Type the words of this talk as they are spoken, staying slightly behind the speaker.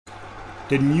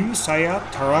The new SEAT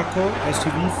Tarraco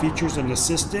SUV features an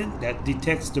assistant that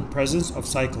detects the presence of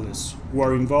cyclists, who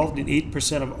are involved in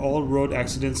 8% of all road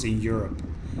accidents in Europe.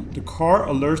 The car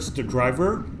alerts the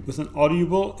driver with an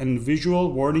audible and visual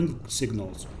warning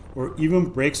signals, or even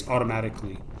brakes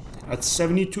automatically. At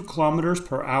 72 kilometers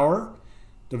per hour,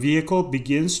 the vehicle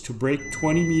begins to brake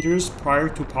 20 meters prior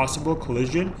to possible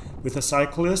collision with a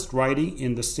cyclist riding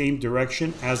in the same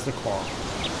direction as the car.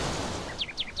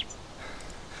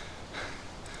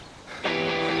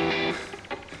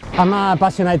 I'm a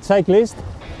passionate cyclist.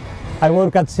 I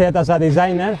work at SEAT as a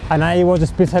designer, and I was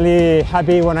especially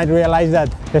happy when I realized that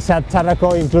the SEAT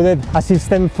Tarraco included a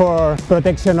system for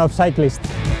protection of cyclists.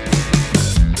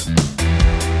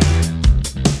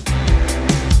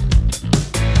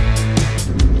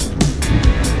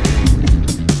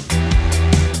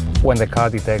 When the car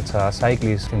detects a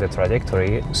cyclist in the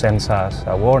trajectory, it sends us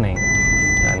a warning,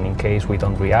 and in case we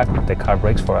don't react, the car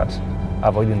brakes for us,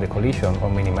 avoiding the collision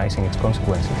or minimizing its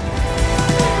consequences.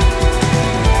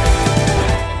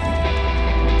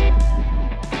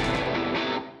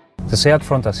 The SEAT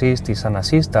Front Assist is an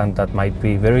assistant that might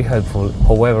be very helpful.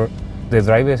 However, the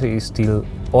driver is still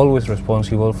always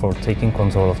responsible for taking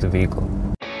control of the vehicle.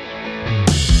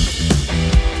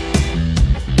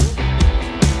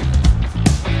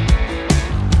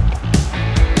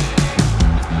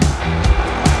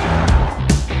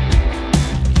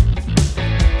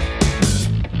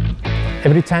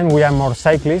 Every time we are more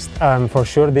cyclists, and for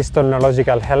sure these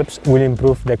technological helps will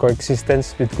improve the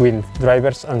coexistence between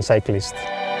drivers and cyclists.